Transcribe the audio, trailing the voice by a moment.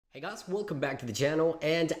Hey guys, welcome back to the channel.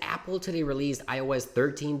 And Apple today released iOS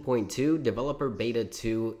 13.2 Developer Beta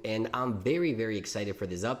 2, and I'm very excited for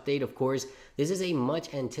this update. Of course, this is a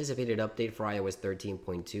much anticipated update for iOS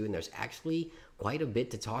 13.2, and there's actually quite a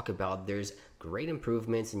bit to talk about. There's great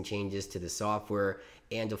improvements and changes to the software,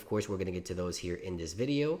 and of course, we're going to get to those here in this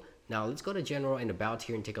video. Now, let's go to General and About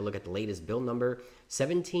here and take a look at the latest build number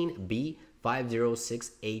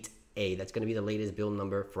 17B5068A. That's going to be the latest build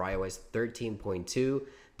number for iOS 13.2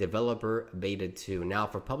 Developer Beta 2. Now,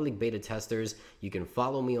 for public beta testers, you can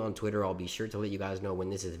follow me on Twitter. I'll be sure to let you guys know when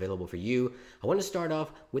this is available for you. I want to start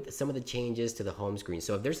off with some of the changes to the home screen.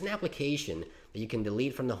 So if there's an application that you can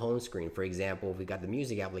delete from the home screen, for example, if we got the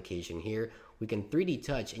music application here, we can 3D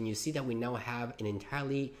touch, and you see that we now have an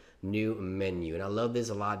entirely new menu. And I love this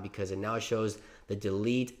a lot because it now shows the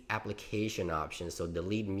delete application option. So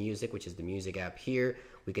delete music, which is the music app here.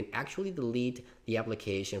 We can actually delete the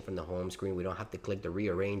application from the home screen. We don't have to click the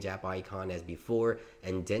rearrange app icon as before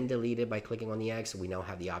and then delete it by clicking on the X. We now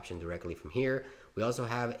have the option directly from here. We also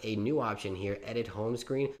have a new option here, edit home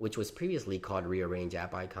screen, which was previously called rearrange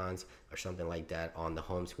app icons or something like that on the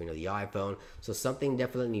home screen of the iPhone. So something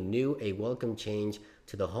definitely new, a welcome change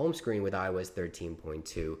to the home screen with iOS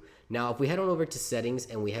 13.2. Now, if we head on over to settings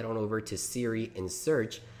and we head on over to Siri and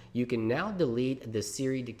search, you can now delete the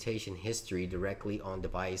Siri dictation history directly on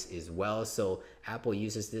device as well. So Apple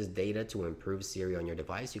uses this data to improve Siri on your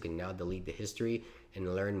device. You can now delete the history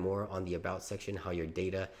and learn more on the About section, how your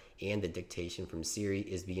data and the dictation from Siri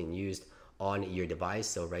is being used on your device.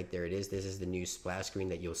 So right there it is. This is the new splash screen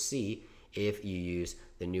that you'll see if you use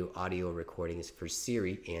the new audio recordings for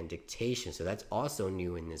Siri and dictation. So that's also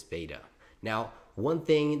new in this beta. Now, one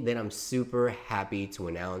thing that I'm super happy to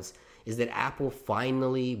announce is that Apple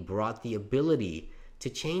finally brought the ability to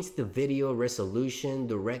change the video resolution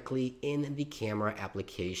directly in the camera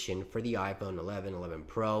application for the iPhone 11, 11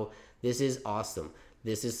 Pro. This is awesome.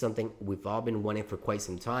 This is something we've all been wanting for quite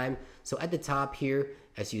some time. So at the top here,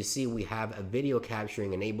 as you see, we have a video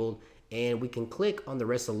capturing enabled, and we can click on the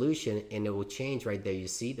resolution and it will change right there. You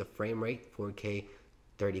see the frame rate, 4K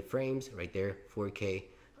 30 frames right there, 4K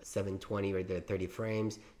 720 right there, 30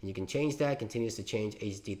 frames, and you can change that. Continues to change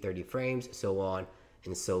HD 30 frames, so on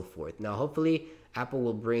and so forth. Now, hopefully Apple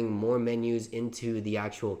will bring more menus into the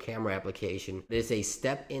actual camera application. It is a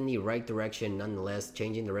step in the right direction nonetheless.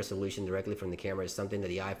 Changing the resolution directly from the camera is something that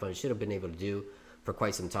the iPhone should have been able to do for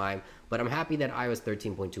quite some time, but I'm happy that iOS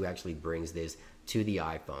 13.2 actually brings this to the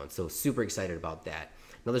iPhone, so super excited about that.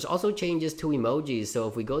 Now, there's also changes to emojis. So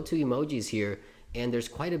if we go to emojis here, and there's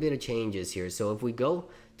quite a bit of changes here. So if we go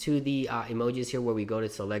to the emojis here where we go to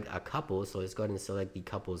select a couple, so let's go ahead and select the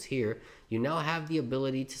couples here. You now have the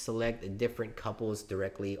ability to select different couples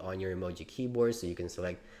directly on your emoji keyboard. So you can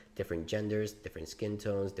select different genders, different skin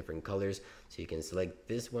tones, different colors. So you can select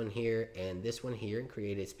this one here and this one here and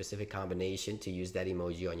create a specific combination to use that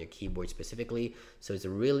emoji on your keyboard specifically. So it's a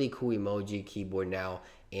really cool emoji keyboard now,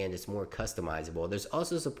 and it's more customizable. There's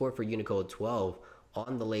also support for Unicode 12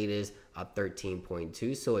 on the latest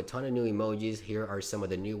 13.2. So a ton of new emojis. Here are some of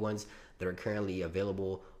the new ones that are currently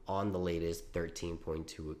available on the latest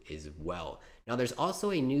 13.2 as well. Now, there's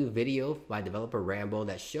also a new video by developer Rambo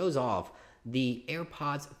that shows off the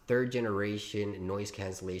AirPods 3rd generation noise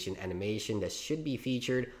cancellation animation that should be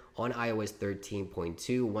featured on iOS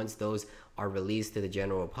 13.2. Once those are released to the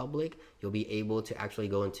general public, you'll be able to actually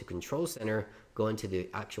go into Control Center, go into the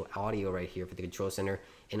actual audio right here for the Control Center,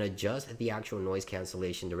 and adjust the actual noise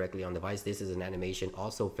cancellation directly on device. This is an animation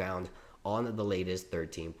also found on the latest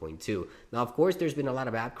 13.2. Now, of course, there's been a lot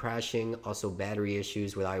of app crashing, also battery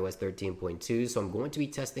issues with iOS 13.2. So I'm going to be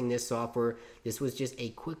testing this software. This was just a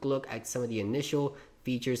quick look at some of the initial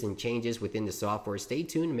features and changes within the software. Stay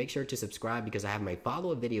tuned and make sure to subscribe because I have my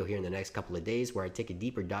follow-up video here in the next couple of days where I take a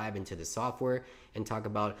deeper dive into the software and talk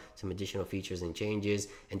about some additional features and changes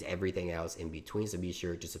and everything else in between. So be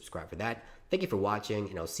sure to subscribe for that. Thank you for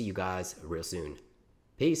watching, and I'll see you guys real soon.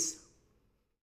 Peace.